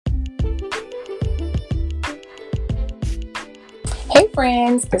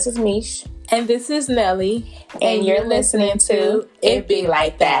friends, this is Meesh. And this is Nelly. And you're listening to It Be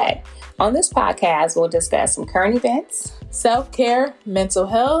Like That. On this podcast, we'll discuss some current events, self-care, mental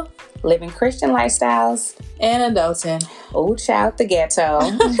health, living Christian lifestyles, and adulting. Oh, child, the ghetto.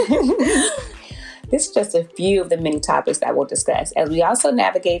 This is just a few of the many topics that we'll discuss as we also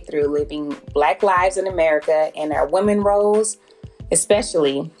navigate through living Black lives in America and our women roles,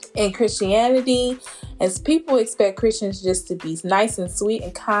 especially in Christianity, as people expect Christians just to be nice and sweet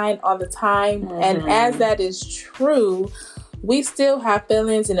and kind all the time. Mm-hmm. And as that is true, we still have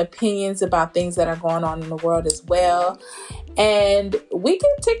feelings and opinions about things that are going on in the world as well. And we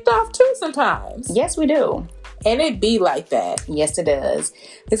get ticked off too sometimes. Yes, we do. And it be like that. Yes, it does.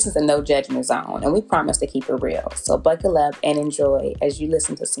 This is a no judgment zone, and we promise to keep it real. So buckle up and enjoy as you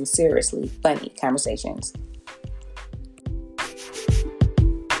listen to some seriously funny conversations.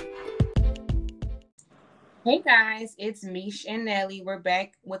 Hey guys, it's Meesh and Nelly. We're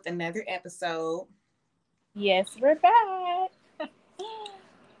back with another episode. Yes, we're back.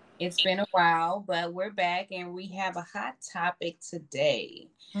 It's been a while, but we're back and we have a hot topic today.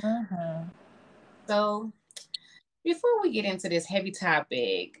 Mm-hmm. So, before we get into this heavy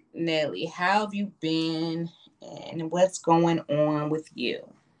topic, Nelly, how have you been and what's going on with you?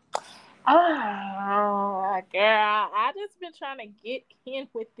 Oh, girl, I just been trying to get in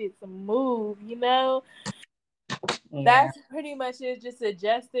with this move, you know? Yeah. That's pretty much it, just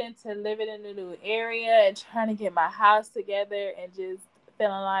adjusting to living in a new area and trying to get my house together and just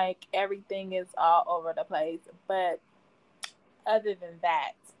feeling like everything is all over the place. But other than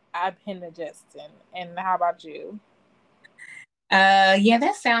that, I've been adjusting. And how about you? Yeah,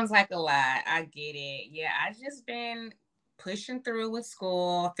 that sounds like a lot. I get it. Yeah, I just been pushing through with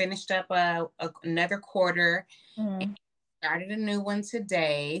school, finished up another quarter, and started a new one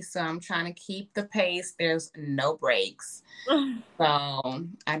today. So I'm trying to keep the pace. There's no breaks. So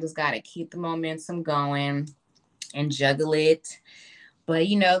I just got to keep the momentum going and juggle it. But,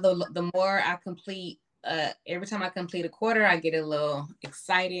 you know, the more I complete, every time I complete a quarter, I get a little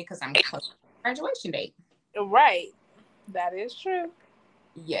excited because I'm close to graduation date. Right. That is true.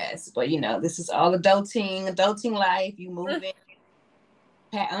 Yes, but, you know, this is all adulting life. You moving.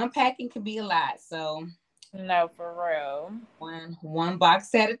 Unpacking can be a lot, so. No, for real. One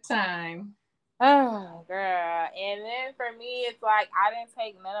box at a time. Oh, girl. And then for me, it's like I didn't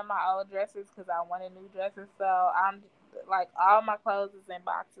take none of my old dresses because I wanted new dresses. So I'm like, all my clothes is in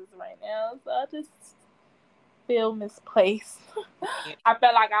boxes right now. So I just feel misplaced. Yeah. I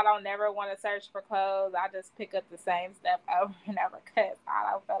feel like I don't never want to search for clothes. I just pick up the same stuff over and over because I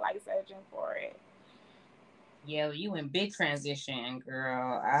don't feel like searching for it. Yeah, you in big transition,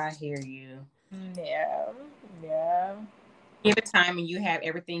 girl. I hear you. Yeah. Give it time and you have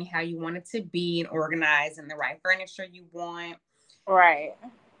everything how you want it to be and organized and the right furniture you want. Right.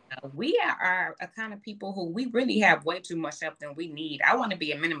 We are a kind of people who we really have way too much stuff than we need. I want to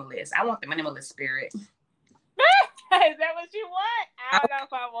be a minimalist. I want the minimalist spirit. Is that what you want? I don't know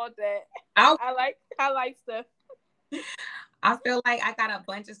if I want that. I like stuff. I feel like I got a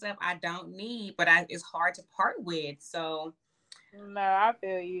bunch of stuff I don't need, but it's hard to part with. So. No, I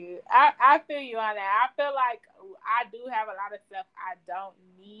feel you. I feel you on that. I feel like I do have a lot of stuff I don't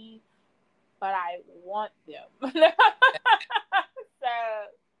need, but I want them. So.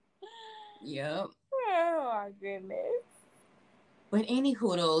 Yep. Oh my goodness. But any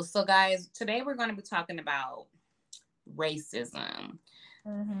hoodles. So guys, today we're going to be talking about racism.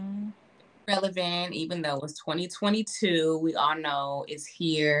 Mm-hmm. Relevant, even though it's 2022, we all know it's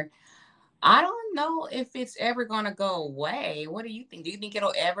here. I don't know if it's ever going to go away. What do you think? Do you think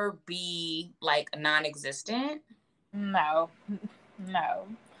it'll ever be like non-existent? No.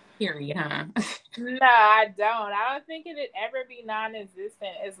 Period, huh? No, I don't think it'd ever be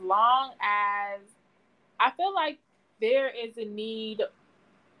non-existent as long as I feel like there is a need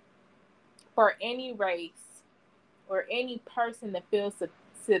for any race or any person to feel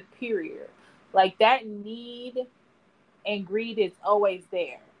superior. Like that need and greed is always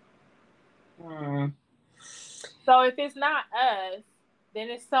there. So if it's not us, then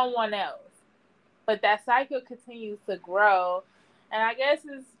it's someone else. But that cycle continues to grow. And I guess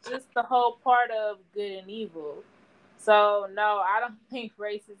it's just the whole part of good and evil. So no, I don't think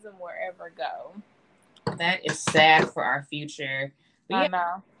racism will ever go. That is sad for our future. But I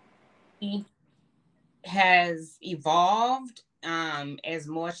know. It has evolved as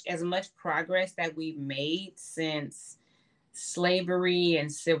much progress that we've made since slavery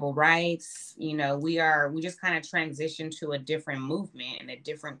and civil rights. You know, we just kind of transitioned to a different movement and a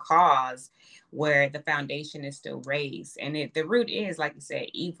different cause where the foundation is still race, and the root is, like you said,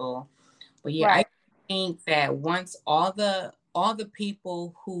 evil. But yeah, right. I think that once all the all the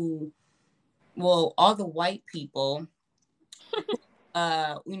people who, well, all the white people,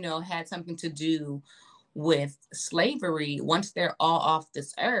 had something to do with slavery, once they're all off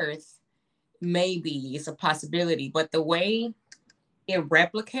this earth, maybe it's a possibility. But the way it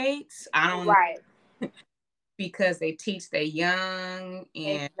replicates, I don't know, Right. because they teach the young,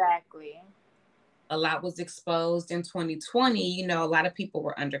 and Exactly. a lot was exposed in 2020. A lot of people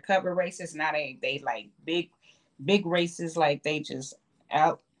were undercover racists. Now they like big races, like they just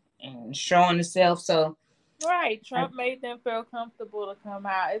out and showing themselves. So Right. I, Trump made them feel comfortable to come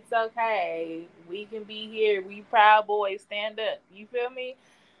out. It's okay. We can be here. We proud boys. Stand up. You feel me?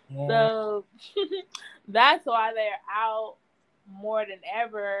 yeah, So that's why they're out more than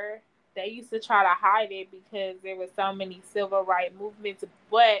ever. They used to try to hide it because there was so many civil rights movements,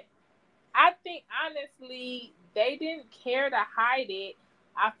 but I think honestly they didn't care to hide it.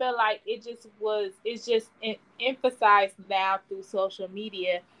 I feel like it's just emphasized now through social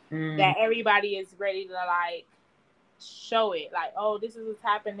media mm, that everybody is ready to like show it. Like, oh, this is what's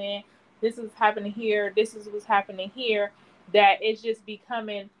happening. This is happening here. This is what's happening here. That it's just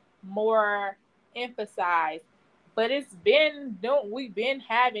becoming more emphasized. But we've been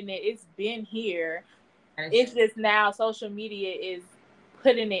having it. It's been here. It's just now social media is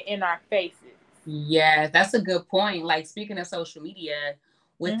putting it in our faces. yeah, that's a good point. Like, speaking of social media,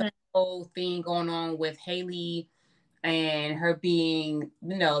 with the Mm-hmm. whole thing going on with Haley and her being,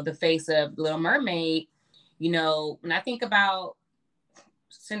 the face of Little Mermaid, when I think about,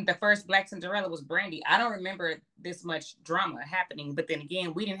 since the first Black Cinderella was Brandy, I don't remember this much drama happening. But then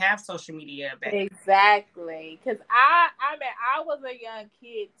again, we didn't have social media back. Exactly, because I mean I was a young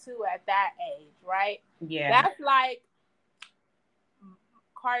kid too at that age, right? Yeah, That's like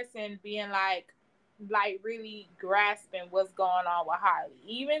Carson being like really grasping what's going on with Harley.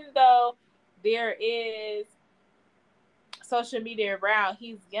 Even though there is social media around,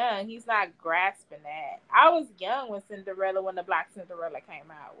 he's young. He's not grasping that. I was young when the Black Cinderella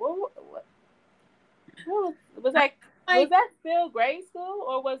came out. Was I that? Was like. that still grade school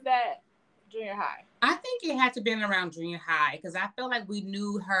or was that junior high? I think it had to been around junior high, because I felt like we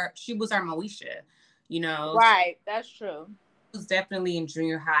knew her. She was our Moesha. She Right, that's true. was definitely in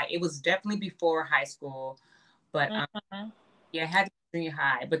junior high. It was definitely before high school, but Hmm. yeah, it had to be junior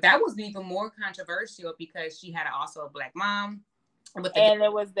high. But that was even more controversial because she had also a Black mom, but And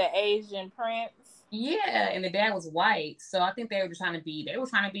it was the Asian prince. yeah, and the dad was white. So I think they were trying to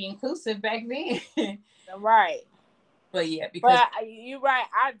be inclusive back then. Right. But yeah, because But you're right.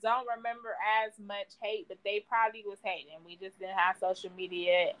 I don't remember as much hate, but they probably was hating. We just didn't have social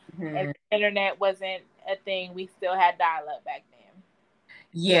media, and mhm, the internet wasn't a thing. We still had dial up back then.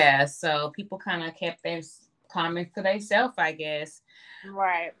 yeah, so people kind of kept their comments to themselves, I guess.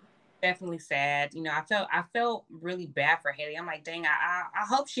 Right. Definitely sad. I felt really bad for Haley. I'm like, dang, I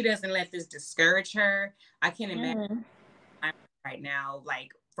hope she doesn't let this discourage her. I can't imagine Hmm. right now.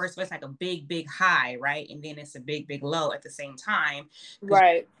 Like, first of all, it's like a big high, right? And then it's a big low at the same time, because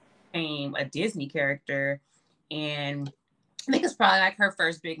Right. she became a Disney character, and I think it's probably like her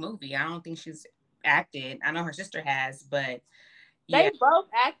first big movie. I don't think she's acted. I know her sister has, but They yeah. both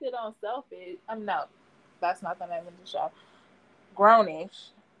acted on Selfish. No, that's not the name of the show. Grownish.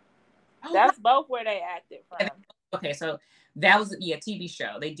 Oh, right. That's both where they acted Yeah, from. okay, so that was, yeah, TV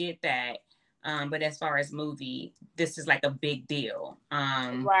show. They did that. But as far as movie, this is like a big deal.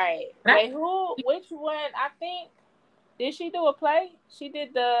 Right. But Wait, who? Which one? I think did she do a play? She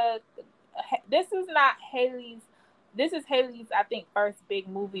did the. This is not Haley's. This is Haley's, I think, first big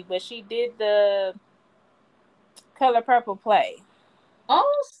movie, but she did the Color Purple play.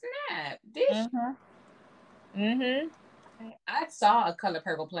 oh snap! This Mhm. Mhm. I saw a Color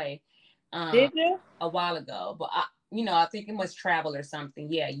Purple play, um, Did you? a while ago, but I think it was Travel or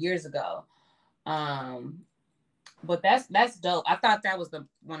something. Yeah, years ago. Um, but that's dope. I thought that was the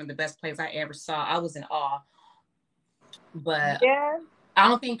one of the best plays I ever saw. I was in awe, but Yeah. I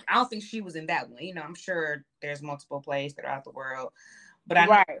don't think she was in that one. I'm sure there's multiple plays throughout the world, but I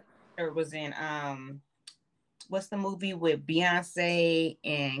know Right. it was in what's the movie with Beyonce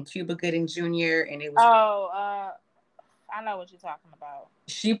and Cuba Gooding Jr. and it was Oh, I know what you're talking about.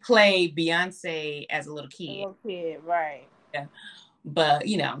 she played Beyonce as a little A kid. little kid, right? Yeah. But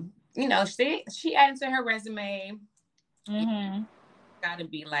she added to her resume. It Mhm. gotta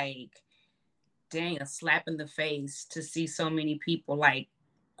be like, dang, a slap in the face to see so many people, like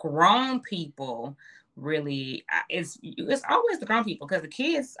grown people, really. It's always the grown people because the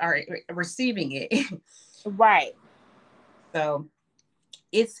kids are receiving it. Right. So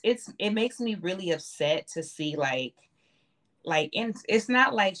it makes me really upset to see, like, and it's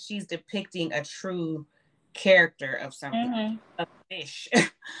not like she's depicting a true character of something, a fish.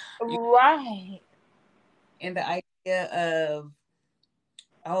 Right. And the idea of,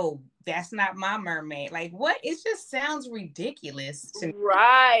 oh, that's not my mermaid. Like, what? It just sounds ridiculous to me.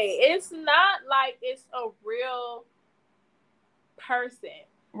 Right. It's not like it's a real person.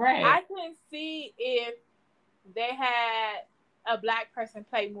 Right. I can see if they had a black person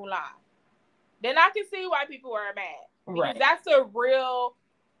play Mulan. Then I can see why people were mad. Because that's a real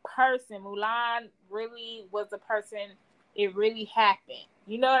person. Mulan really was a person. It really happened.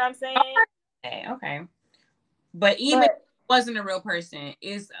 You know what I'm saying? Okay. But even if it wasn't a real person,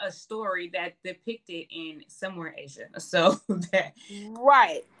 it's a story that depicted in somewhere in Asia. So that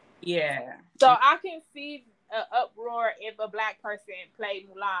right. Yeah. So I can see an uproar if a black person played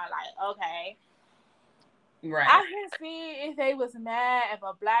Mulan. Like, okay. Right. I can see if they was mad if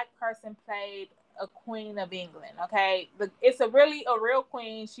a black person played a queen of England. Okay, it's a real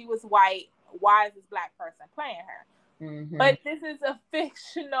queen. She was white. Why is this black person playing her? Mm-hmm. But this is a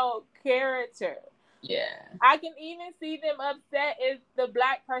fictional character. Yeah. I can even see them upset if the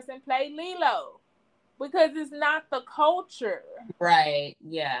black person played Lilo, because it's not the culture. Right.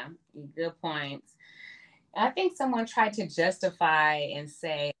 Yeah. Good points. I think someone tried to justify and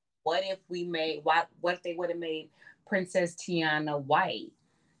say, what if we made what if they would have made Princess Tiana white?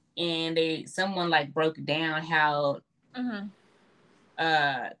 And someone like broke down how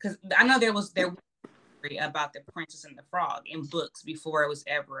because I know there was about the Princess and the Frog in books before it was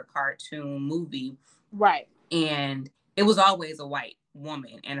ever a cartoon movie. Right. And it was always a white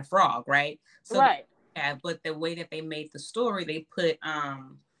woman and a frog, right? So right. But the way that they made the story, they put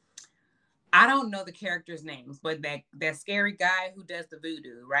I don't know the characters' names, but that scary guy who does the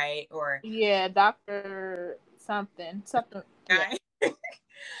voodoo, right? Or Dr. something guy. Yeah.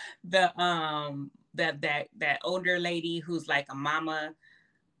 that older lady who's like a mama,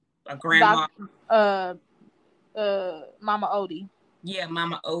 a grandma. Mama Odie. Yeah,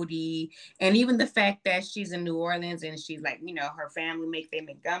 Mama Odie. And even the fact that she's in New Orleans and she's like, her family they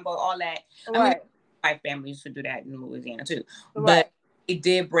make gumbo, all that. Right. I mean, white families should do that in Louisiana too. Right. But it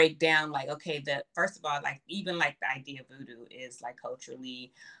did break down like, okay, first of all, like even like the idea of voodoo is like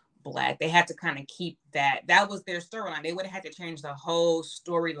culturally Black. They had to kind of keep that. That was their storyline. They would have had to change the whole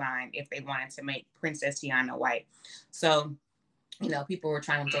storyline if they wanted to make Princess Tiana white. So, people were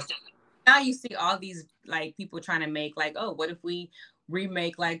trying to just. Now you see all these like people trying to make like, oh, what if we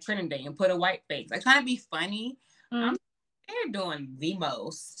remake like Trinidad and put a white face? Like trying to be funny. They're doing the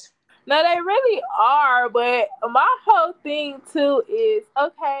most. No, they really are. But my whole thing too is,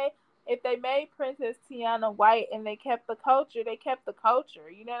 okay, if they made Princess Tiana white and they kept the culture, they kept the culture.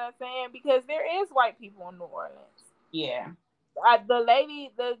 You know what I'm saying? Because there is white people in New Orleans. Yeah. The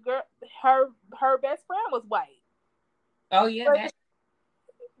lady, the girl, her best friend was white. Oh yeah. But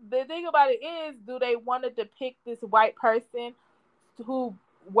the thing about it is, do they want to depict this white person who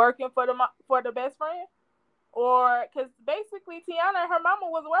working for the best friend, or because basically Tiana and her mama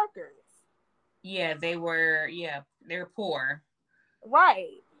was workers. Yeah, they were. Yeah, they're poor.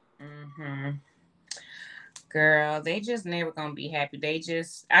 Right. Mm-hmm. Girl, they just never gonna be happy.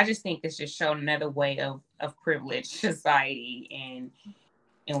 I just think this just showed another way of privileged society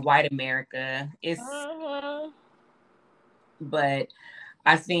in white America. It's, but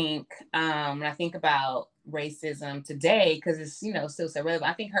I think when I think about racism today, because it's still so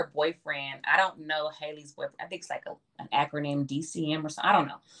relevant. I think her boyfriend, I don't know Haley's boyfriend. I think it's like an acronym DCM or something. I don't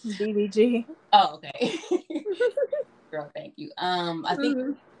know. DDG. Oh, okay. Girl, thank you. I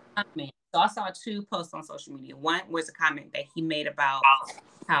think comment. So I saw two posts on social media. One was a comment that he made about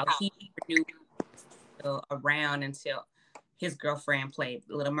how he knew around until his girlfriend played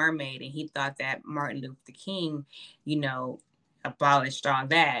Little Mermaid, and he thought that Martin Luther King, abolished all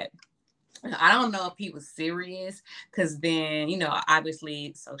that. I don't know if he was serious, because then,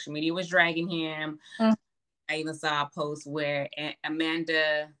 obviously social media was dragging him. I even saw a post where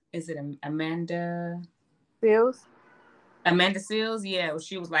Amanda Seals? Amanda Seals, yeah,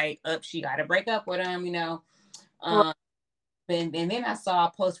 she was like, she got to break up with him, And then I saw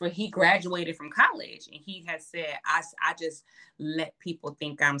a post where he graduated from college, and he had said, I just let people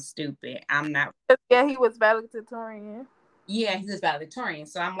think I'm stupid. I'm not. Yeah, he was valedictorian. Yeah, he was valedictorian.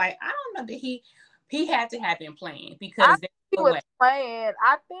 So I'm like, I don't know that he had to have been playing, because he was playing.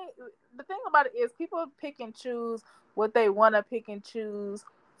 I think the thing about it is people pick and choose what they want to pick and choose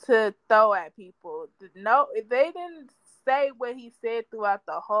to throw at people. No, they didn't say what he said throughout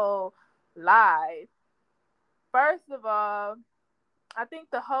the whole live. First of all, I think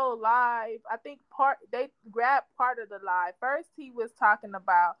the whole live, they grabbed part of the live. First, he was talking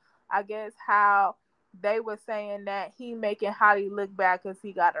about, I guess, how they were saying that he making Holly look bad because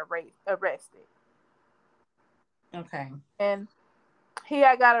he got arrested. Okay. And he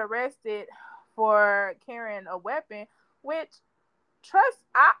had got arrested for carrying a weapon, which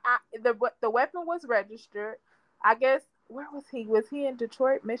the weapon was registered. I guess where was he? Was he in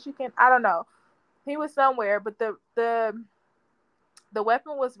Detroit, Michigan? I don't know. He was somewhere, but the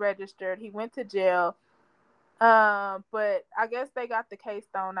weapon was registered. He went to jail. But I guess they got the case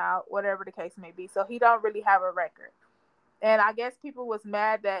thrown out, whatever the case may be. So he don't really have a record. And I guess people was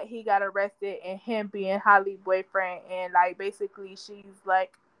mad that he got arrested and him being Holly's boyfriend, and like basically she's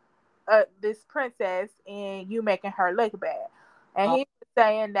like this princess and you making her look bad. And Oh, he was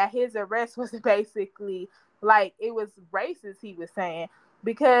saying that his arrest was basically like it was racist, he was saying,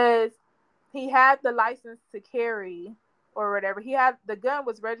 because he had the license to carry or whatever. He had the gun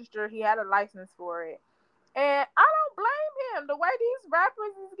was registered, he had a license for it. And I don't blame him. The way these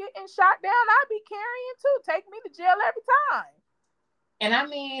rappers is getting shot down, I'd be carrying too. Take me to jail every time. and I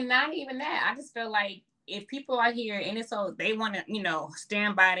mean, not even that. I just feel like if people are here and it's so they want to,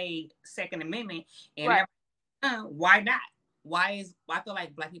 stand by the Second Amendment and Right. why not? I feel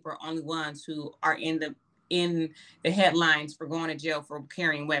like black people are only ones who are in the headlines for going to jail for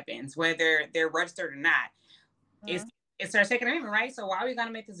carrying weapons, whether they're registered or not. It's Mm. it's our Second Amendment, right? So why are we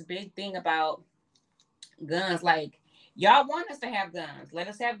gonna make this big thing about guns? Like, y'all want us to have guns, let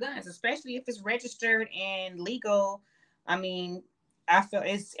us have guns, especially if it's registered and legal. I mean, I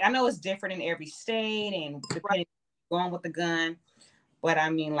know it's different in every state and Right. depending going with the gun, but I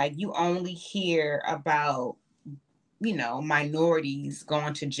mean, like, you only hear about minorities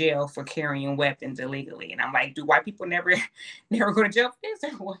going to jail for carrying weapons illegally, and I'm like, do white people never never go to jail for this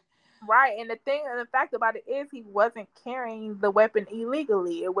or what? Right. And the fact about it is he wasn't carrying the weapon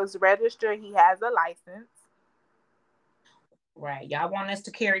illegally. It was registered. He has a license. Right. Y'all want us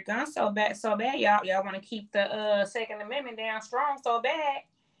to carry guns so bad. Y'all want to keep the Second Amendment down strong so bad.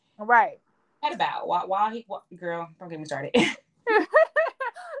 Right. What about girl, don't get me started.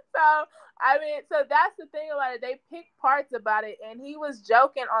 So I mean, so that's the thing about it. They picked parts about it, and he was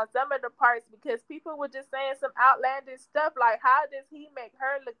joking on some of the parts because people were just saying some outlandish stuff like, "How does he make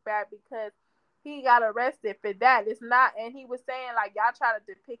her look bad because he got arrested for that?" It's not, and he was saying like, "Y'all try to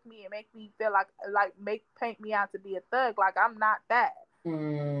depict me and make me feel like make paint me out to be a thug. Like I'm not that."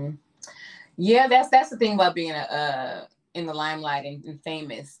 Mm. Yeah, that's the thing about being in the limelight and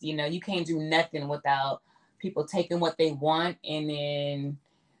famous. You can't do nothing without people taking what they want and then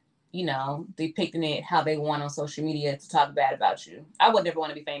depicting it how they want on social media to talk bad about you. I would never want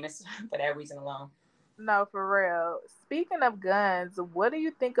to be famous for that reason alone. No, for real. Speaking of guns, what do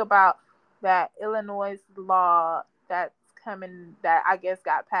you think about that Illinois law that's coming that I guess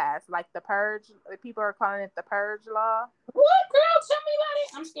got passed? Like the purge, people are calling it the purge law. What, girl? Tell me about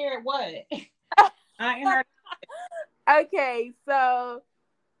it. I'm scared. What? I ain't heard. Okay, so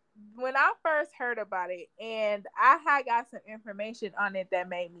when I first heard about it, and I had got some information on it that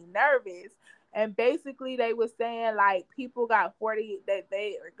made me nervous. And basically, they were saying like people got 40 that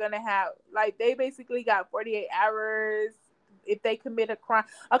they are gonna have like they basically got 48 hours if they commit a crime.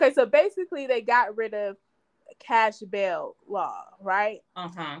 Okay, so basically, they got rid of cash bail law, right? Uh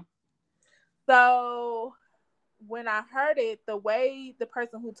huh. So when I heard it, the way the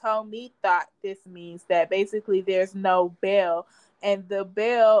person who told me thought this means that basically there's no bail, and the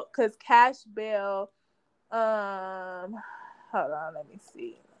bail because cash bail, hold on, let me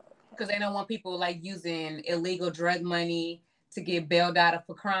see. Because they don't want people like using illegal drug money to get bailed out of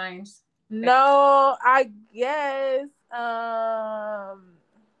for crimes. No, I guess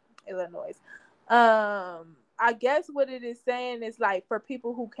Illinois. I guess what it is saying is like for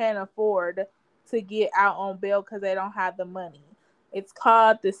people who can't afford to get out on bail because they don't have the money. It's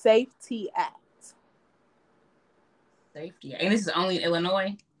called the Safety Act. Safety, and this is only in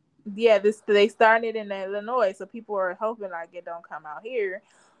Illinois. Yeah, this they started in Illinois, so people are hoping like it don't come out here.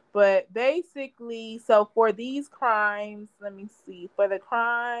 But basically, so for these crimes, let me see. For the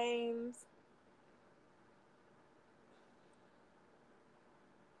crimes,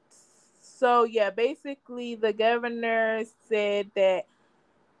 so yeah, basically the governor said that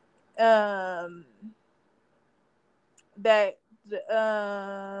um that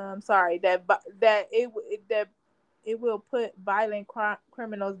sorry that it will put violent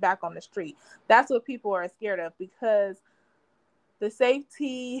criminals back on the street. That's what people are scared of because the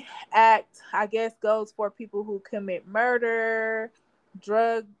Safety Act, I guess, goes for people who commit murder,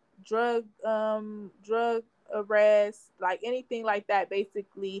 drug drug arrest, like anything like that.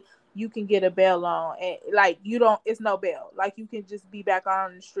 Basically, you can get a bail on, and like you don't, it's no bail. Like you can just be back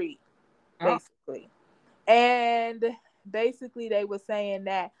on the street, Oh, basically. And basically, they were saying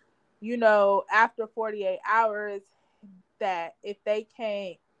that after 48 hours, that if they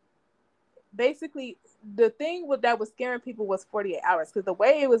can't basically the thing that was scaring people was 48 hours, because the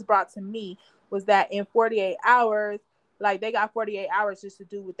way it was brought to me was that in 48 hours, like they got 48 hours just to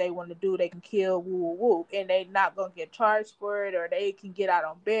do what they want to do. They can kill, woo, woo, woo, and they not gonna get charged for it, or they can get out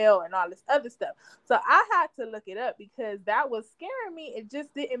on bail and all this other stuff. So I had to look it up because that was scaring me. It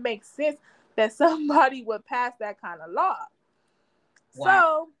just didn't make sense that somebody would pass that kind of law.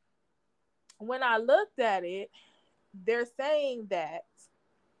 Wow. So when I looked at it, they're saying that,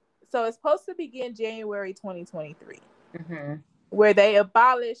 so it's supposed to begin January 2023, Mm-hmm. where they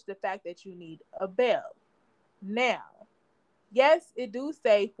abolished the fact that you need a bail. Now, yes, it do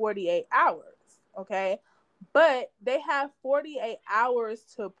say 48 hours, okay? But they have 48 hours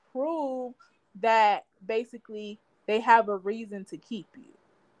to prove that basically they have a reason to keep you.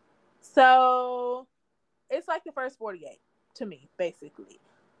 So it's like the first 48 to me, basically.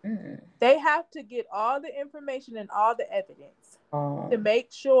 Mm. They have to get all the information and all the evidence to Oh.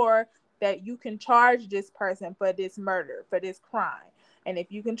 make sure that you can charge this person for this murder, for this crime. And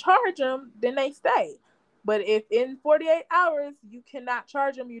if you can charge them, then they stay. But if in 48 hours you cannot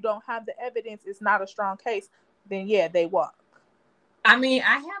charge them, you don't have the evidence, it's not a strong case, then yeah, they walk. I mean,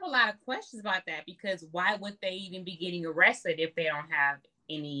 I have a lot of questions about that, because why would they even be getting arrested if they don't have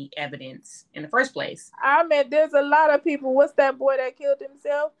any evidence in the first place? I mean, there's a lot of people. What's that boy that killed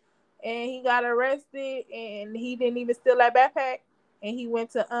himself and he got arrested and he didn't even steal that backpack, and he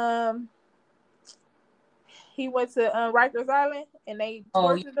went to Rikers Island and they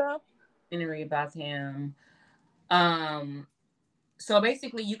Oh, yeah, tortured him. I didn't read about him. Um, so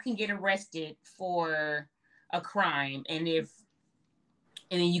basically, you can get arrested for a crime, and then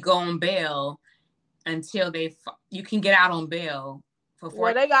you go on bail until you can get out on bail for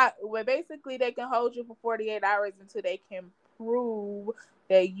Well, 40. basically they can hold you for 48 hours until they can prove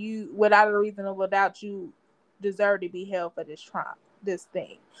that you, without a reasonable doubt, you deserve to be held for this crime, this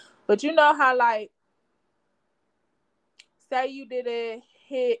thing. But you know how, like, say you did a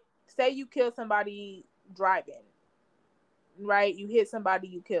hit, say you killed somebody driving, right? You hit somebody,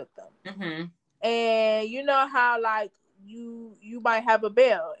 you killed them. Mm-hmm. And you know how, like, you might have a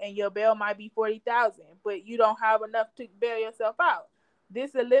bail and your bail might be 40,000, but you don't have enough to bail yourself out.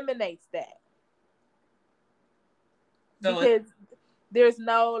 This eliminates that So because there's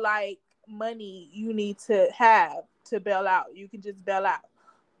no like money you need to have to bail out. You can just bail out.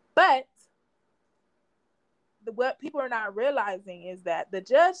 But what people are not realizing is that the the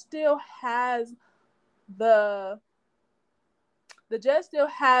judge still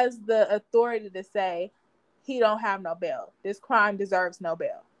has the authority to say he don't have no bail. This crime deserves no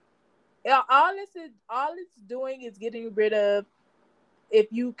bail. All it's doing is getting rid of, if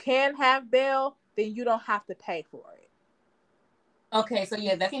you can have bail, then you don't have to pay for it. okay, so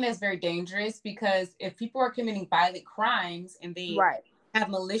yeah, I think that's very dangerous, because if people are committing violent crimes and they Right. have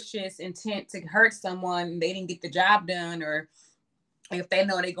malicious intent to hurt someone, and they didn't get the job done, or if they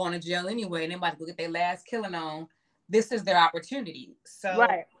know they're going to jail anyway and they might go get their last killing on, this is their opportunity. So,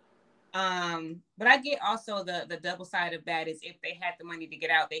 Right. but I get also the double side of that is, if they had the money to get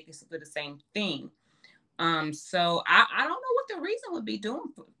out, they could still do the same thing. So I don't know what the reason would be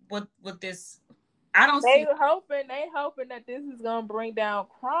doing with this. I don't see. They hoping that this is gonna bring down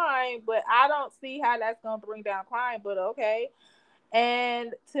crime, but I don't see how that's gonna bring down crime. But okay.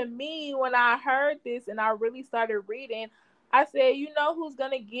 And to me, when I heard this and I really started reading, I said, you know who's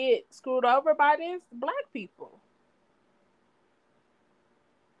gonna get screwed over by this? Black people.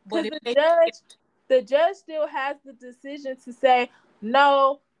 But Because if the they, judge still has the decision to say,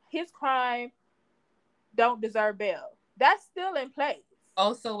 no, his crime don't deserve bail. That's still in place.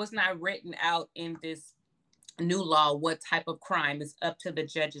 also it's not written out in this new law what type of crime is up to the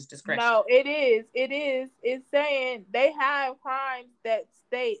judge's discretion. No, it is. It is. It's saying they have crimes that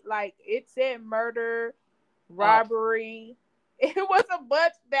state, like it said, murder, Oh, robbery. It was a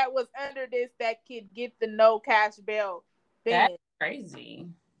bunch that was under this that could get the no cash bail that's thing. crazy.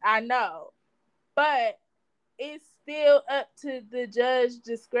 I know, but it's still up to the judge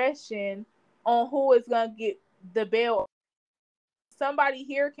discretion on who is gonna get the bail. Somebody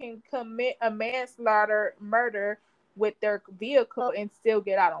here can commit a manslaughter murder with their vehicle and still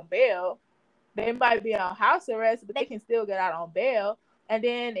get out on bail. They might be on house arrest, but they can still get out on bail. And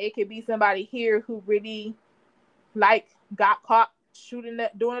then it could be somebody here who really like got caught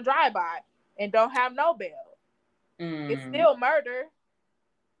doing a drive-by and don't have no bail. It's Mm, still murder.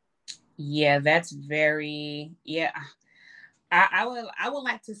 yeah, that's very, yeah. I would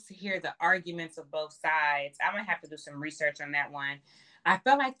like to hear the arguments of both sides. I'm gonna have to do some research on that one. I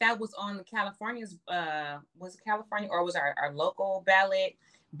felt like that was on California's was it California, or was our local ballot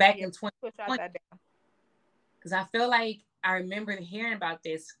back Yeah, in push out 2020? that down. Because I feel like I remember hearing about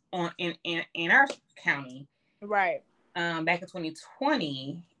this in our county, Right. back in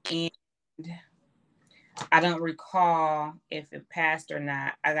 2020, and I don't recall if it passed or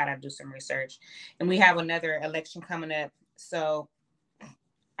not. I gotta do some research, and we have another election coming up, so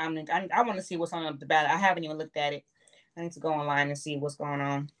I want to see what's on the ballot. I haven't even looked at it. I need to go online and see what's going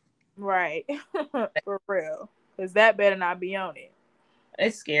on. Right. For real. Because that better not be on it.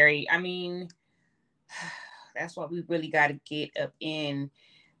 It's scary. I mean, that's what we really got to get up in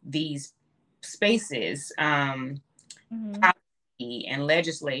these spaces. Policy and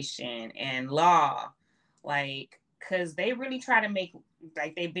legislation and law, like, because they really try to make,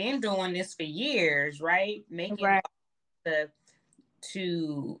 like, they've been doing this for years, right? Making Right.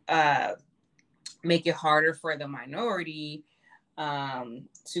 to make it harder for the minority,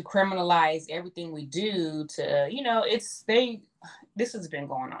 to criminalize everything we do, to, this has been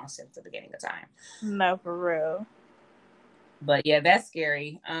going on since the beginning of time. No, for real. But yeah, that's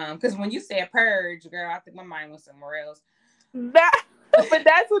scary. Because when you said purge, girl, I think my mind was somewhere else. But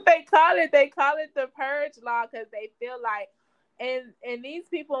that's what they call it. They call it the purge law because they feel like, in these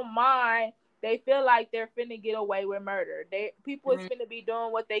people's mind, they feel like they're finna get away with murder. People is finna be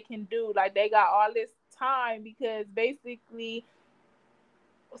doing what they can do. Like they got all this time because basically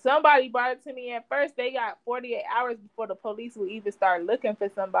somebody brought it to me at first. They got 48 hours before the police will even start looking for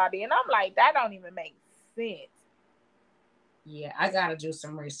somebody, and I'm like, that don't even make sense. Yeah, I gotta do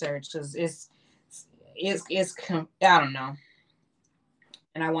some research because I don't know,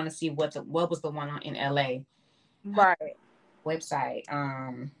 and I want to see what was the one in LA. Right. Website.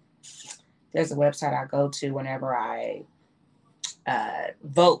 There's a website I go to whenever I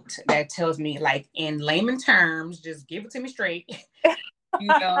vote that tells me, like, in layman terms, just give it to me straight.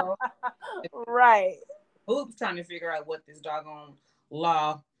 you know, Right. Oops, trying to figure out what this doggone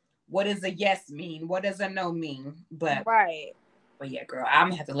law. What does a yes mean? What does a no mean? Right. But yeah, girl, I'm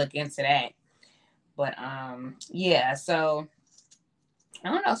gonna have to look into that. But yeah. So I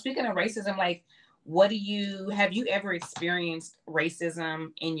don't know. Speaking of racism, like, have you ever experienced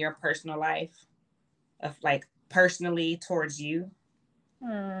racism in your personal life, of like personally towards you?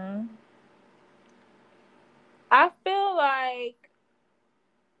 I feel like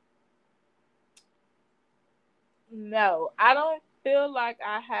no, I don't feel like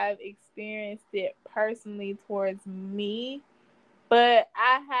I have experienced it personally towards me, but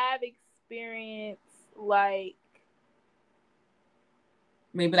I have experienced like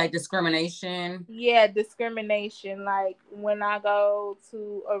Maybe like discrimination. yeah, discrimination like when I go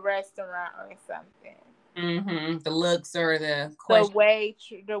to a restaurant or something. Mm-hmm. The looks or the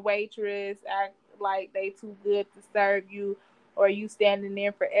question. The waitress act like they too good to serve you, or you standing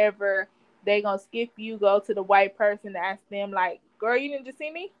there forever. They gonna skip you, go to the white person, ask them like, "Girl, you didn't just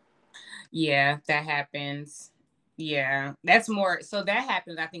see me?" Yeah, that happens. Yeah, that's more. So that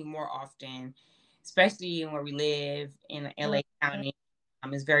happens, I think, more often, especially where we live in LA Mm-hmm. County.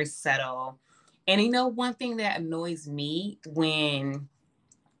 It's very subtle. And one thing that annoys me when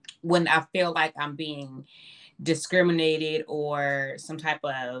I feel like I'm being discriminated or some type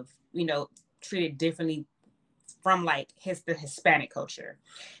of, treated differently from, like, the Hispanic culture,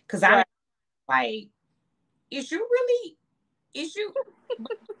 because I'm Right. like, is you really, is you,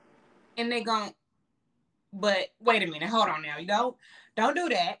 and they going, but wait a minute, hold on now, don't do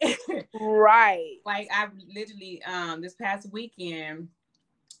that. Right. Like, I literally, this past weekend,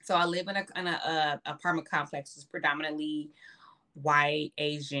 so I live in a apartment complex that's predominantly white,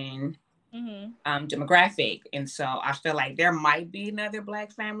 Asian, Mm-hmm. demographic, and so I feel like there might be another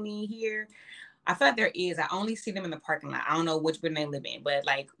Black family here. I feel like there is. I only see them in the parking lot. I don't know which building they live in, but,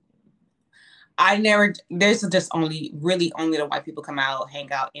 like, I never. There's just only the white people come out,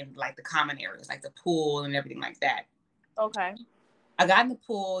 hang out in, like, the common areas, like the pool and everything like that. Okay. I got in the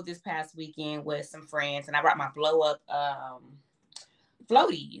pool this past weekend with some friends, and I brought my blow up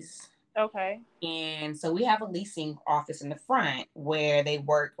floaties. Okay. And so we have a leasing office in the front where they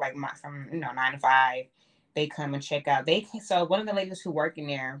work, like, from 9 to 5. They come and check out. So one of the ladies who work in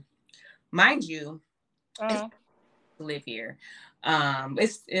there, mind you, it's to live here.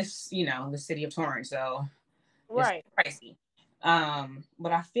 It's the city of Torrance, so it's Right. pricey.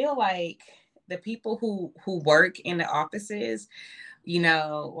 But I feel like the people who work in the offices,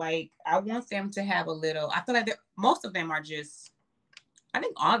 like, I want them to have a little. I feel like most of them are just. I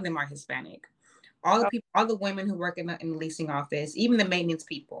think all of them are Hispanic. All the people, all the women who work in the leasing office, even the maintenance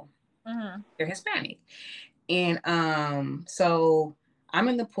people, they're Hispanic. And so I'm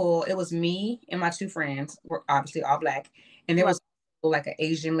in the pool. It was me and my two friends. We're obviously all Black, and there Right. was, like, an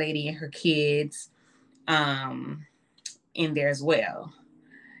Asian lady and her kids um in there as well.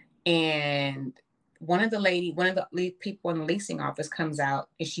 And one of the people in the leasing office comes out,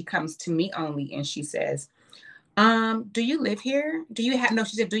 and she comes to me only, and she says, do you live here? Do you have, no,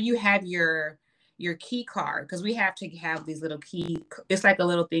 she said, do you have your key card? Because we have to have these little key, it's like a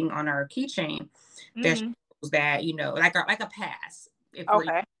little thing on our keychain that shows that, like a pass. If we're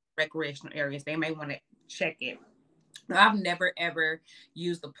in recreational areas, they may want to check it. I've never ever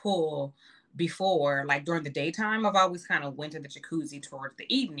used the pool before, like during the daytime. I've always kind of went to the jacuzzi towards the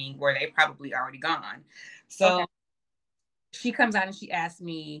evening where they probably already gone. So she comes out and she asks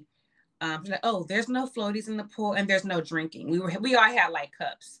me, she's like, oh, there's no floaties in the pool and there's no drinking. We all had like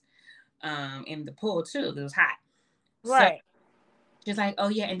cups in the pool too. It was hot. So she's like, oh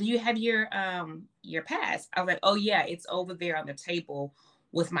yeah, and do you have your pass? I was like, oh yeah, it's over there on the table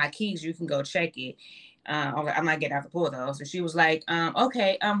with my keys. You can go check it. I was like, I'm not getting out the pool though. So she was like,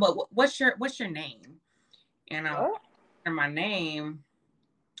 okay, but what's your name? And I told her my name,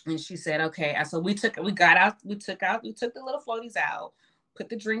 and she said, okay. So we took the little floaties out, put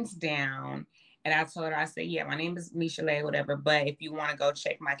the drinks down, and I told her, I said, yeah, my name is Meesh and Nelly, whatever, but if you want to go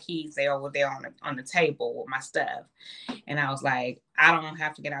check my keys, they're over there on the table with my stuff. And I was like, I don't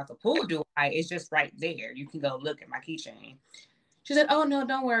have to get out the pool, do I? It's just right there. You can go look at my keychain. She said, oh, no,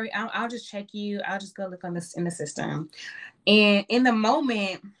 don't worry. I'll just check you. I'll just go look on this in the system. And in the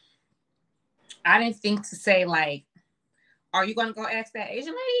moment, I didn't think to say, like, are you going to go ask that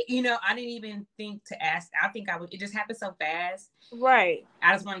Asian lady? I didn't even think to ask. I think it just happened so fast. Right.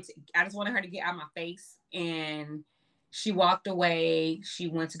 I just wanted her to get out of my face. And she walked away. She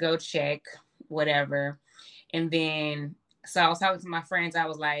went to go check, whatever. And then, so I was talking to my friends. I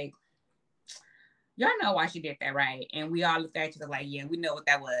was like, y'all know why she did that, right? And we all looked at each other like, yeah, we know what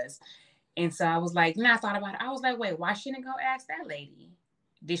that was. And so I was like, I thought about it. I was like, wait, why shouldn't go ask that lady?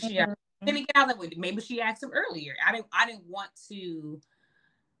 Did she didn't get out that way? Maybe she asked him earlier. I didn't want to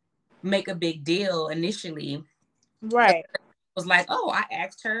make a big deal initially. Right. It was like, oh, I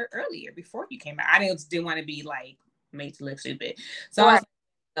asked her earlier before you came out. I didn't want to be like made to look stupid. So I was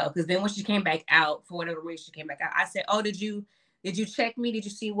like, oh, because then when she came back out, for whatever reason she came back out, I said, oh, did you check me? Did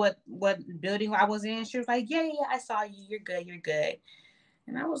you see what building I was in? She was like, yeah, I saw you. You're good.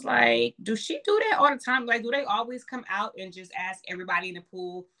 And I was like, does she do that all the time? Like, do they always come out and just ask everybody in the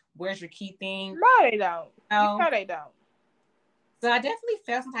pool, where's your key thing? No, they don't. No, they don't. So I definitely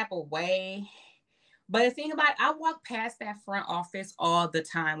felt some type of way. But the thing about it, I walk past that front office all the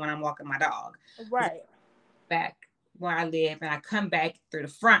time when I'm walking my dog. Right. Back where I live, and I come back through the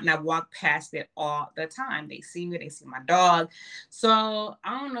front and I walk past it all the time. They see me, they see my dog. So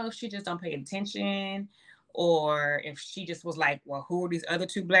I don't know if she just don't pay attention, or if she just was like, well, who are these other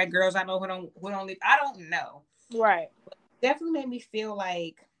two black girls I know who don't live? I don't know. Right. But definitely made me feel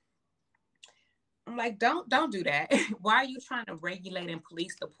like, I'm like, don't do that. Why are you trying to regulate and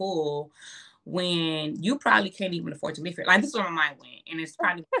police the pool when you probably can't even afford to live here? Like, this is where my mind went, and it's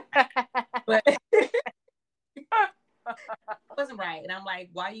probably but it wasn't right. And I'm like,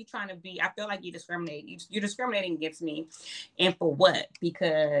 why are you trying to be? I feel like you discriminate. You're discriminating against me, and for what?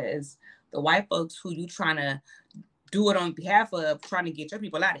 Because the white folks who you trying to do it on behalf of, trying to get your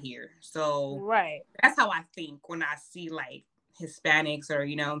people out of here. So that's how I think when I see like Hispanics or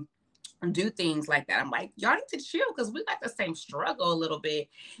do things like that. I'm like, y'all need to chill because we got the same struggle a little bit,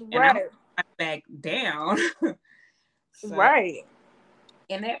 and I'm back down. Right.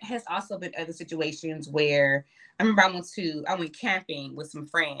 And there has also been other situations where I remember I went camping with some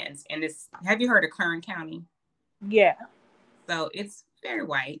friends, and have you heard of Kern County? Yeah. So it's very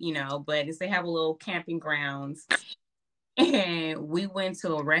white, but they have a little camping grounds, and we went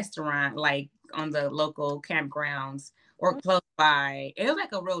to a restaurant like on the local campgrounds or close by. It was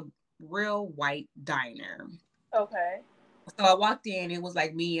like a real white diner. Okay. So I walked in, it was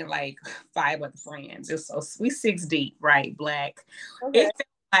like me and like 5 other friends. It's so we 6 deep, right? Black. Okay. It felt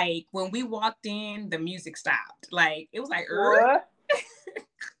like when we walked in, the music stopped. Like it was like what?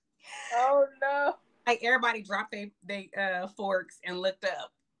 Oh no. Like everybody dropped their forks and looked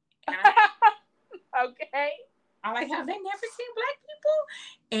up. And okay. I'm like, have they never seen black people?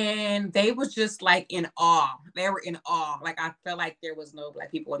 And they was just like in awe. They were in awe. Like I felt like there was no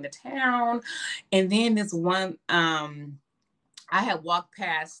black people in the town. And then this one, I had walked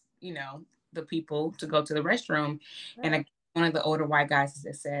past, the people to go to the restroom, and one of the older white guys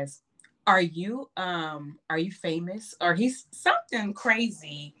that says, are you famous? Or he's something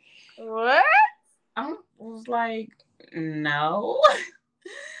crazy. What? I was like, no.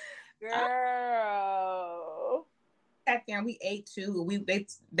 Girl. Sat there and we ate too.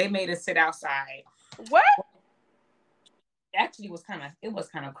 They made us sit outside. What? Actually, it was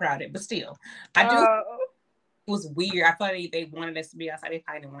kind of crowded, but still, it was weird. I thought they wanted us to be outside. They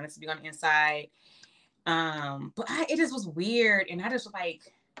probably didn't want us to be on the inside. But it just was weird. And I just like,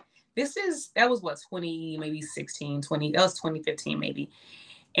 that was what, 20, maybe 16, 20, that was 2015 maybe.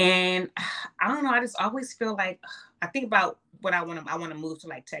 And I don't know, I just always feel like, I think about what I want to move to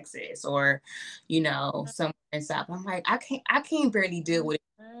like Texas or, somewhere in South. I'm like, I can't barely deal with it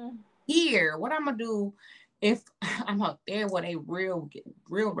Mm-hmm. here. What I'm gonna do if I'm out there with a real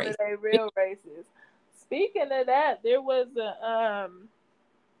Were race? they real racist? Speaking of that, there was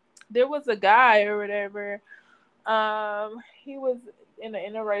a guy or whatever. He was in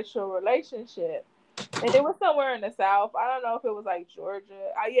an interracial relationship, and it was somewhere in the South. I don't know if it was like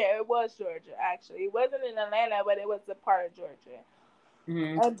Georgia. Yeah, it was Georgia actually. It wasn't in Atlanta, but it was a part of Georgia.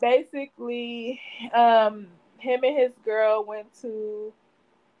 Mm-hmm. And basically, him and his girl went to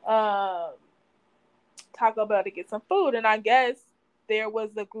um Taco Bell to get some food, and I guess there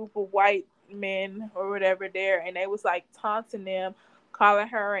was a group of white men or whatever there, and they was like taunting them, calling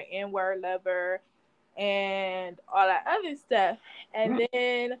her an N-word lover, and all that other stuff. And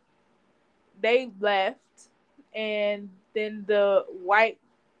then they left, and then the white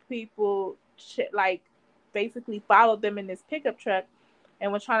people like basically followed them in this pickup truck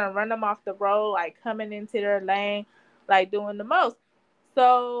and was trying to run them off the road, like coming into their lane, like doing the most.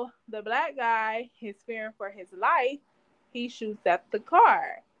 So the black guy is fearing for his life. He shoots at the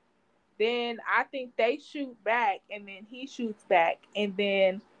car. Then I think they shoot back, and then he shoots back, and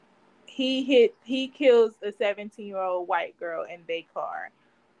then he kills a 17-year-old white girl in their car.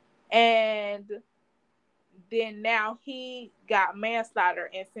 And then now he got manslaughter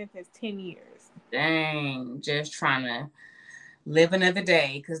and sentenced 10 years. Dang, just trying to live another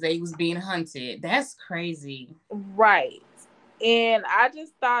day because they was being hunted. That's crazy. Right. And I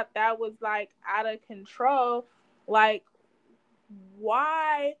just thought that was like out of control. Like,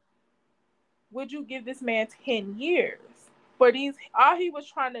 why would you give this man 10 years? For these, all he was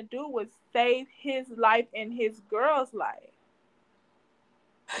trying to do was save his life and his girl's life.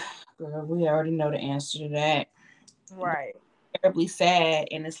 Girl, we already know the answer to that. Right. Terribly sad.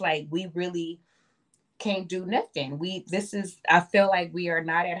 And it's like we really can't do nothing. I feel like we are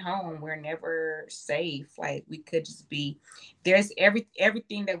not at home. We're never safe. Like we could just be there's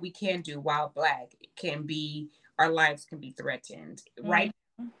everything that we can do while black can be our lives can be threatened. Right,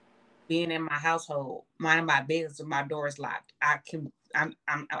 Mm-hmm. being in my household, minding my business with my doors locked, I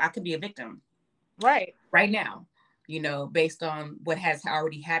could be a victim Right. right now, based on what has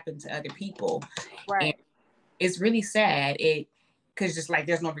already happened to other people. And Right. it's really sad. Because just like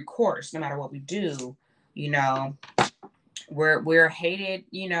there's no recourse no matter what we do, you know we're hated,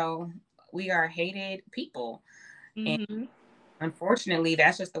 we are hated people. And Mm-hmm. unfortunately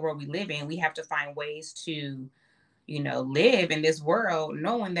that's just the world we live in. We have to find ways to live in this world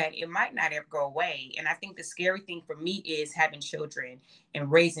knowing that it might not ever go away. And I think the scary thing for me is having children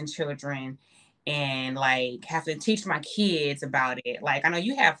and raising children and like have to teach my kids about it. Like I know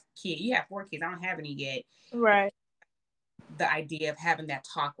you have 4 kids. I don't have any yet. Right. The idea of having that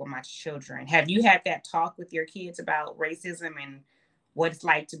talk with my children. Have you had that talk with your kids about racism and what it's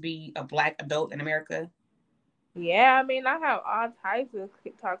like to be a black adult in America? Yeah, I mean, I have all types of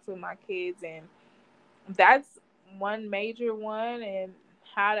talks with my kids, and that's one major one. And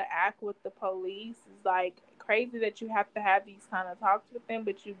how to act with the police is like crazy that you have to have these kind of talks with them,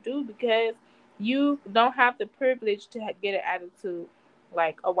 but you do because you don't have the privilege to get an attitude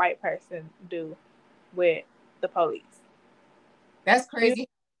like a white person do with the police. That's You crazy.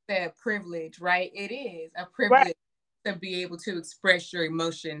 That privilege, right? It is a right, privilege to be able to express your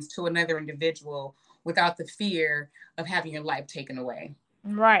emotions to another individual without the fear of having your life taken away.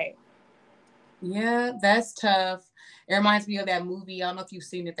 right. Yeah, that's tough. It reminds me of that movie. I don't know if you've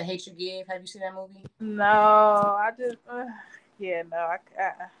seen it, The Hate You Give. Have you seen that movie? No, I just yeah, no,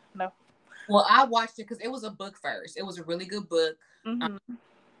 no. Well, I watched it because it was a book first. It was a really good book. Hmm.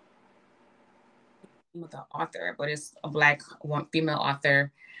 With the author, but it's a black one female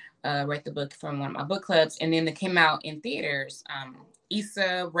author. Wrote the book from one of my book clubs, and then it came out in theaters.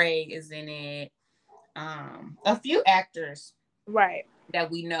 Issa Rae is in it. A few actors Right, that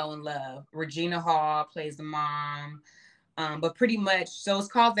we know and love. Regina Hall plays the mom. But pretty much, so it's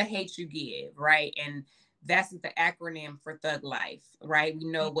called The Hate You Give, right? And that's the acronym for Thug Life, right? We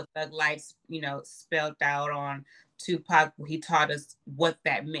know what Thug Life, spelled out on Tupac. He taught us what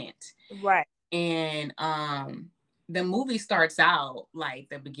that meant. right, And the movie starts out like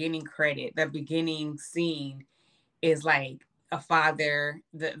the beginning scene is like a father,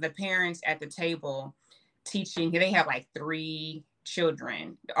 the parents at the table teaching. They have like 3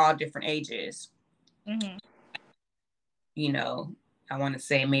 children, all different ages. hmm, You know, I want to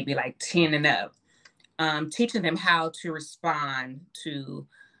say maybe like 10 and up. Teaching them how to respond to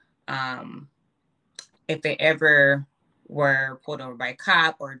um, if they ever were pulled over by a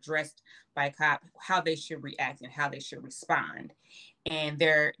cop or addressed by a cop, how they should react and how they should respond. And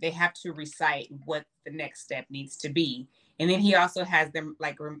they have to recite what the next step needs to be. And then he also has them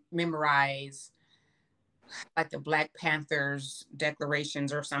like memorize like the Black Panthers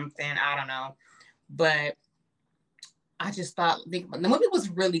declarations or something. I don't know. But I just thought the movie was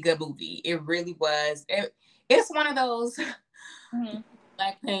a really good movie. It really was. It's one of those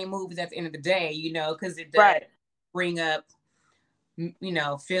black pain movies at the end of the day, you know, because it does bring up, you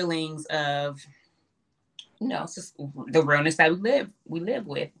know, feelings of, you know, it's just the realness that we live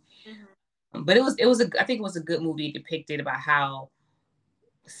with. But I think it was a good movie. It depicted about how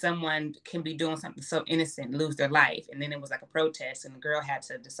someone can be doing something so innocent, lose their life, and then it was like a protest, and the girl had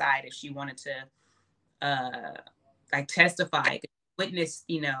to decide if she wanted to, like testify, witness,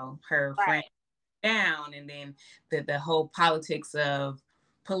 you know, her friend down, and then the whole politics of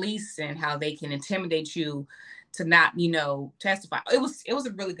police and how they can intimidate you to not, you know, testify. It was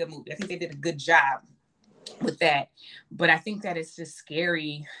a really good movie. I think they did a good job with that. But I think that it's just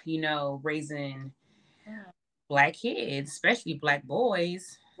scary, you know, raising Black kids, especially Black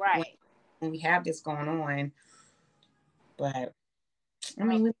boys, when we have this going on. But I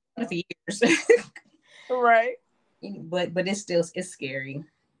mean, we've been for years. But it's scary.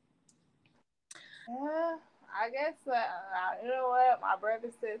 Yeah, I guess you know what my brother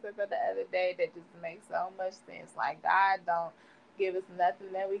said something the other day that just makes so much sense. Like God don't give us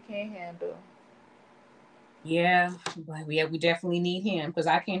nothing that we can't handle. Yeah, but we definitely need him because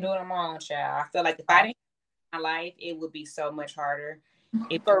I can't do it on my own, child. I feel like if I didn't have my life, it would be so much harder.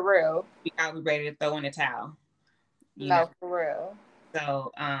 For real. I would be ready to throw in the towel. You know? No, for real.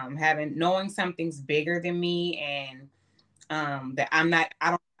 So knowing something's bigger than me and that I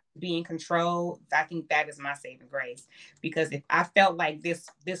don't be in control, I think that is my saving grace. Because if I felt like this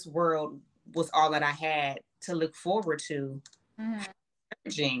world was all that I had to look forward to, that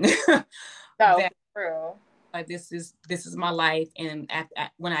for real. Like this is my life, and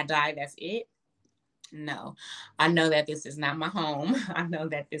when I die, that's it. No, I know that this is not my home. I know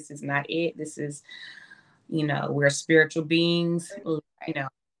that this is not it. This is, you know, we're spiritual beings, you know,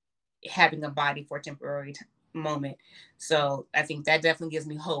 having a body for a temporary moment. So I think that definitely gives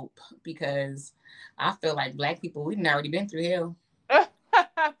me hope because I feel like Black people, we've already been through hell.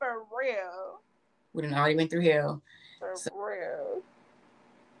 For real. We've already been through hell. For real.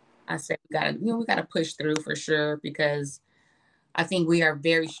 I said we gotta push through for sure because I think we are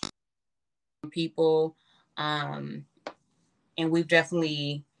very strong people, and we've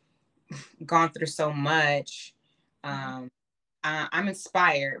definitely gone through so much. I'm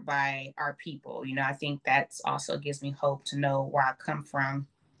inspired by our people. You know, I think that's also gives me hope to know where I come from,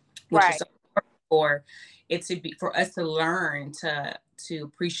 which is so important for it to be for us to learn to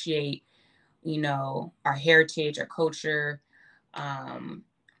appreciate, you know, our heritage, our culture.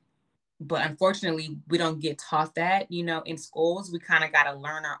 But unfortunately, we don't get taught that, you know, in schools. We kind of got to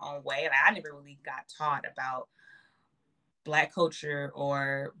learn our own way. Like I never really got taught about Black culture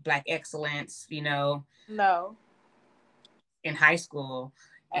or Black excellence, you know. No. In high school,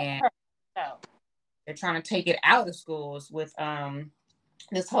 and they're trying to take it out of schools with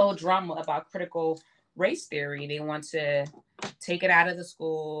this whole drama about critical race theory. They want to take it out of the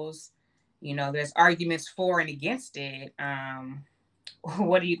schools. You know, there's arguments for and against it.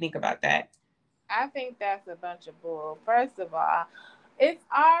 What do you think about that? I think that's a bunch of bull. First of all, it's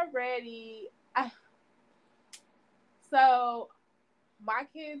already so my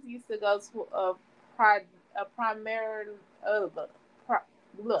kids used to go to a primary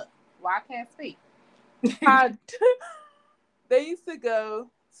look. Well, I can't speak. They used to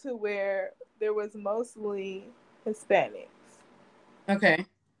go to where there was mostly Hispanics. Okay.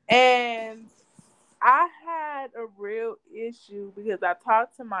 And I had a real issue because I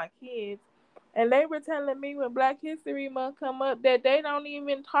talked to my kids and they were telling me when Black History Month come up that they don't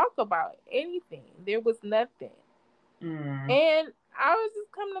even talk about anything. There was nothing. And I was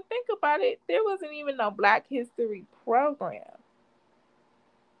just coming to think about it, there wasn't even no Black History program.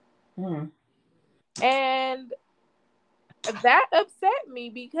 And that upset me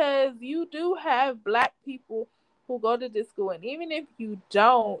because you do have Black people who go to this school, and even if you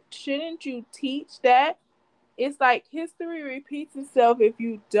don't, shouldn't you teach that? It's like history repeats itself if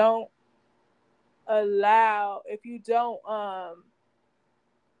you don't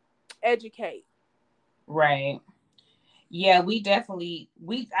educate. Right. Yeah,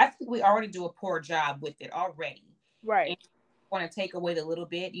 I think we already do a poor job with it already. Right. Want to take away the little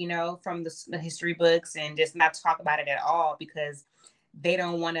bit, you know, from the history books and just not talk about it at all because they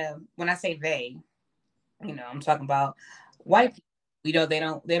don't want to. When I say they, you know, I'm talking about white people. They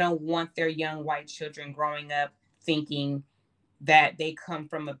don't want their young white children growing up thinking that they come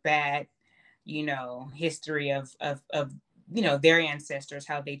from a bad, history of their ancestors,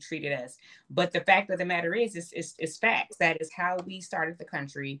 how they treated us. But the fact of the matter is facts. That is how we started the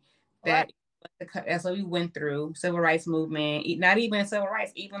country. Right. That's what we went through. Civil rights movement, not even civil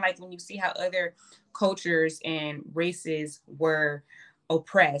rights, even like when you see how other cultures and races were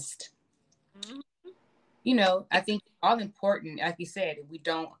oppressed. Mm-hmm. I think it's all important. Like you said, if we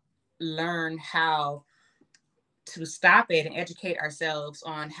don't learn how to stop it and educate ourselves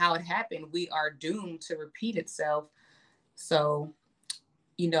on how it happened, we are doomed to repeat itself. So,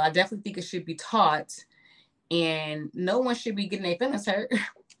 I definitely think it should be taught, and no one should be getting their feelings hurt. Because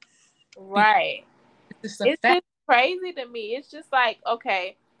Right. it's just a It's fact. just crazy to me. It's just like,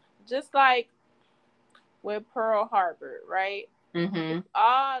 okay, just like with Pearl Harbor, right? We Mm-hmm.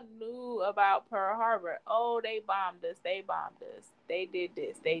 all knew about Pearl Harbor. Oh, they bombed us. They bombed us. They did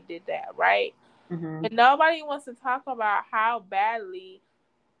this. They did that, right? Mm-hmm. But nobody wants to talk about how badly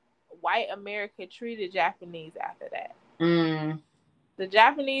white America treated Japanese after that. Mm. The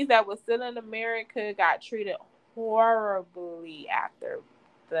Japanese that was still in America got treated horribly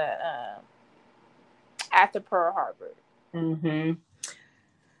the after Pearl Harbor. Mm-hmm.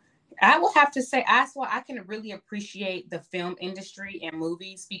 I will have to say, that's why I can really appreciate the film industry and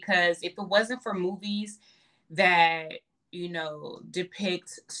movies, because if it wasn't for movies that,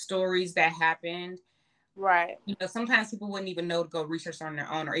 depict stories that happened, Right. sometimes people wouldn't even know to go research on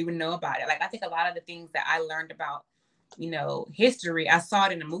their own or even know about it. Like, I think a lot of the things that I learned about, history, I saw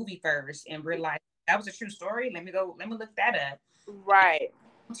it in a movie first and realized that was a true story. Let me look that up. Right.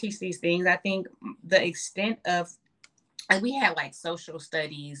 Teach these things. I think the extent of, and we had like social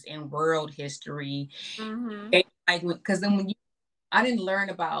studies and world history. Mhm. And, like, because then I didn't learn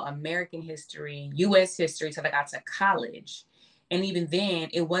about American history, U.S. history until I got to college, and even then,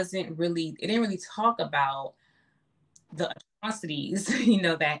 it didn't really talk about the atrocities,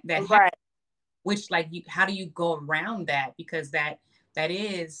 that happened. Right. Which, like, how do you go around that? Because that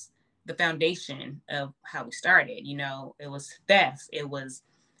is the foundation of how we started. It was theft, it was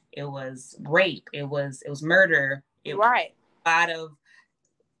rape, it was murder, it was Right. a lot of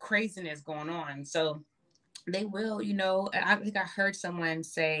craziness going on. So they will, I think I heard someone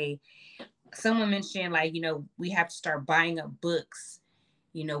mentioned, like, we have to start buying up books.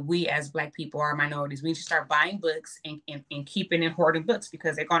 We as Black people are minorities. We need to start buying books and keeping and hoarding books,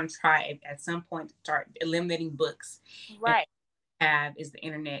 because they're going to try at some point to start eliminating books. And Right. have is the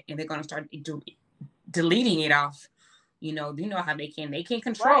internet, and they're going to start deleting it off. How they can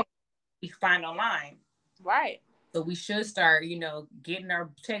control Right. what we find online. Right. So we should start, getting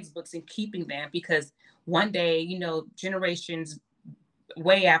our textbooks and keeping them, because one day, generations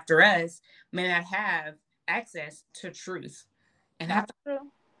way after us may not have access to truth. And I That's thought,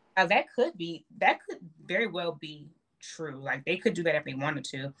 true. that could very well be true. Like, they could do that if they wanted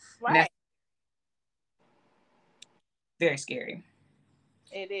to. And that's Right. very scary.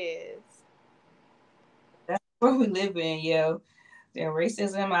 It is. That's where we live in, yo. The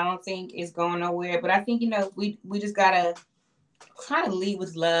racism, I don't think is going nowhere. But I think, we just gotta kind of lead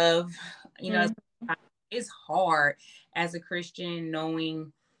with love. You know, Mm. it's hard as a Christian,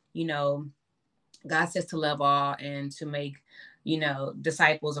 knowing, you know, God says to love all and to make,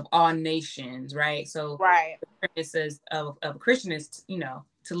 disciples of all nations, right? So Right. the premise of a Christian is,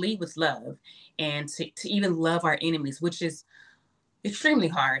 to lead with love, and to even love our enemies, which is extremely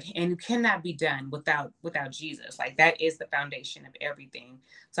hard and cannot be done without Jesus. Like, that is the foundation of everything.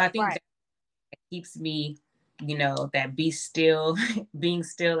 So I think Right. that keeps me, that be still, being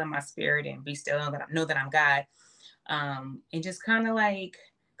still in my spirit, and be still, know that I'm God. And just kind of like,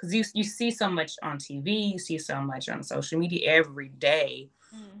 because you see so much on TV, you see so much on social media every day,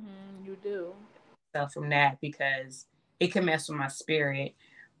 You do. stuff from that, because it can mess with my spirit.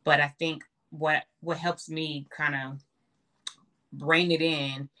 But I think what helps me kind of rein it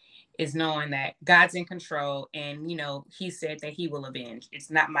in is knowing that God's in control, and He said that He will avenge. It's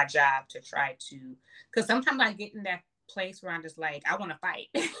not my job to try to, because sometimes I get in that place where I'm just like, I want to fight.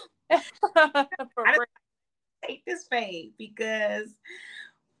 For I just real. take this fate,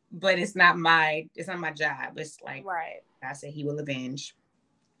 but it's not my job. It's like Right. I said, He will avenge.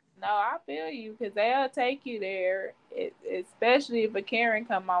 No, I feel you because they'll take you there. Especially if a Karen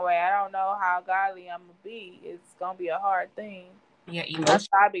come my way. I don't know how godly I'm gonna be. It's gonna be a hard thing. Yeah, That's emotion.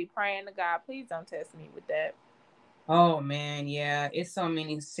 why I be praying to God. Please don't test me with that. Oh man, yeah. It's so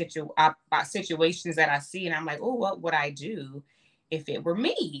many situations that I see, and I'm like, oh, what would I do if it were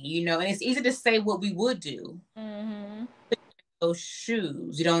me? And it's easy to say what we would do. Mhm. Those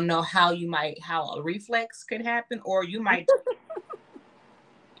shoes, you don't know how a reflex could happen, or you might.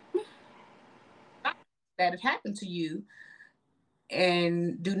 that had happened to you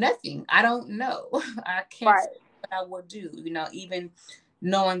and do nothing. I don't know. I can't say Right. what I would do, even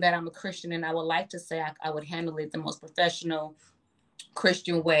knowing that I'm a Christian, and I would like to say I would handle it the most professional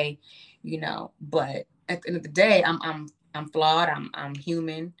Christian way, but at the end of the day, I'm flawed. I'm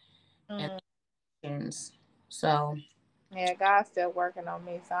human, and Mm. things. So Yeah, God's still working on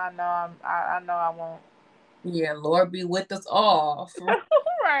me, so I know I know I won't. yeah, Lord be with us all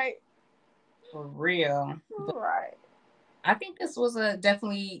Right. for real. But Right. I think this was a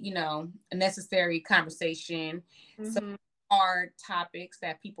definitely, a necessary conversation. Some Mhm. hard topics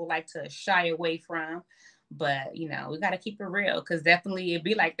that people like to shy away from. But, we got to keep it real because definitely it'd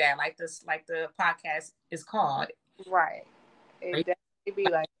be like that, like the podcast is called. Right. It definitely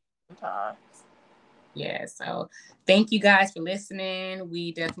be like that sometimes. Yeah. So thank you guys for listening.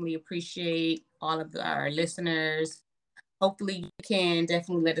 We definitely appreciate all of our listeners. Hopefully, you can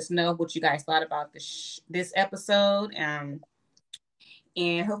definitely let us know what you guys thought about this episode. And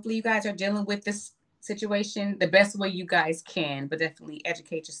hopefully you guys are dealing with this situation the best way you guys can, but definitely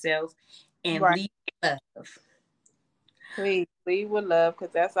educate yourself and Right. leave love. Please lead with love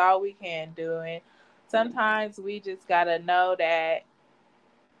because that's all we can do. And sometimes we just gotta know that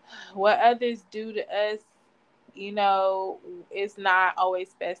what others do to us, you know, it's not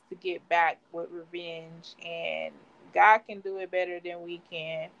always best to get back with revenge. And God can do it better than we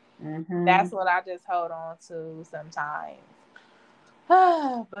can. Mm-hmm. That's what I just hold on to sometimes.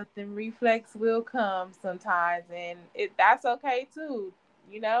 But the reflex will come sometimes, and that's okay too.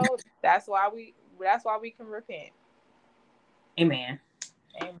 You know, that's why we can repent. Amen.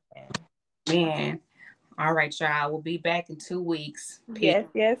 Amen. Man. All right, y'all. We'll be back in 2 weeks. Peace. Yes,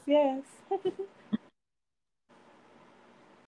 yes, yes.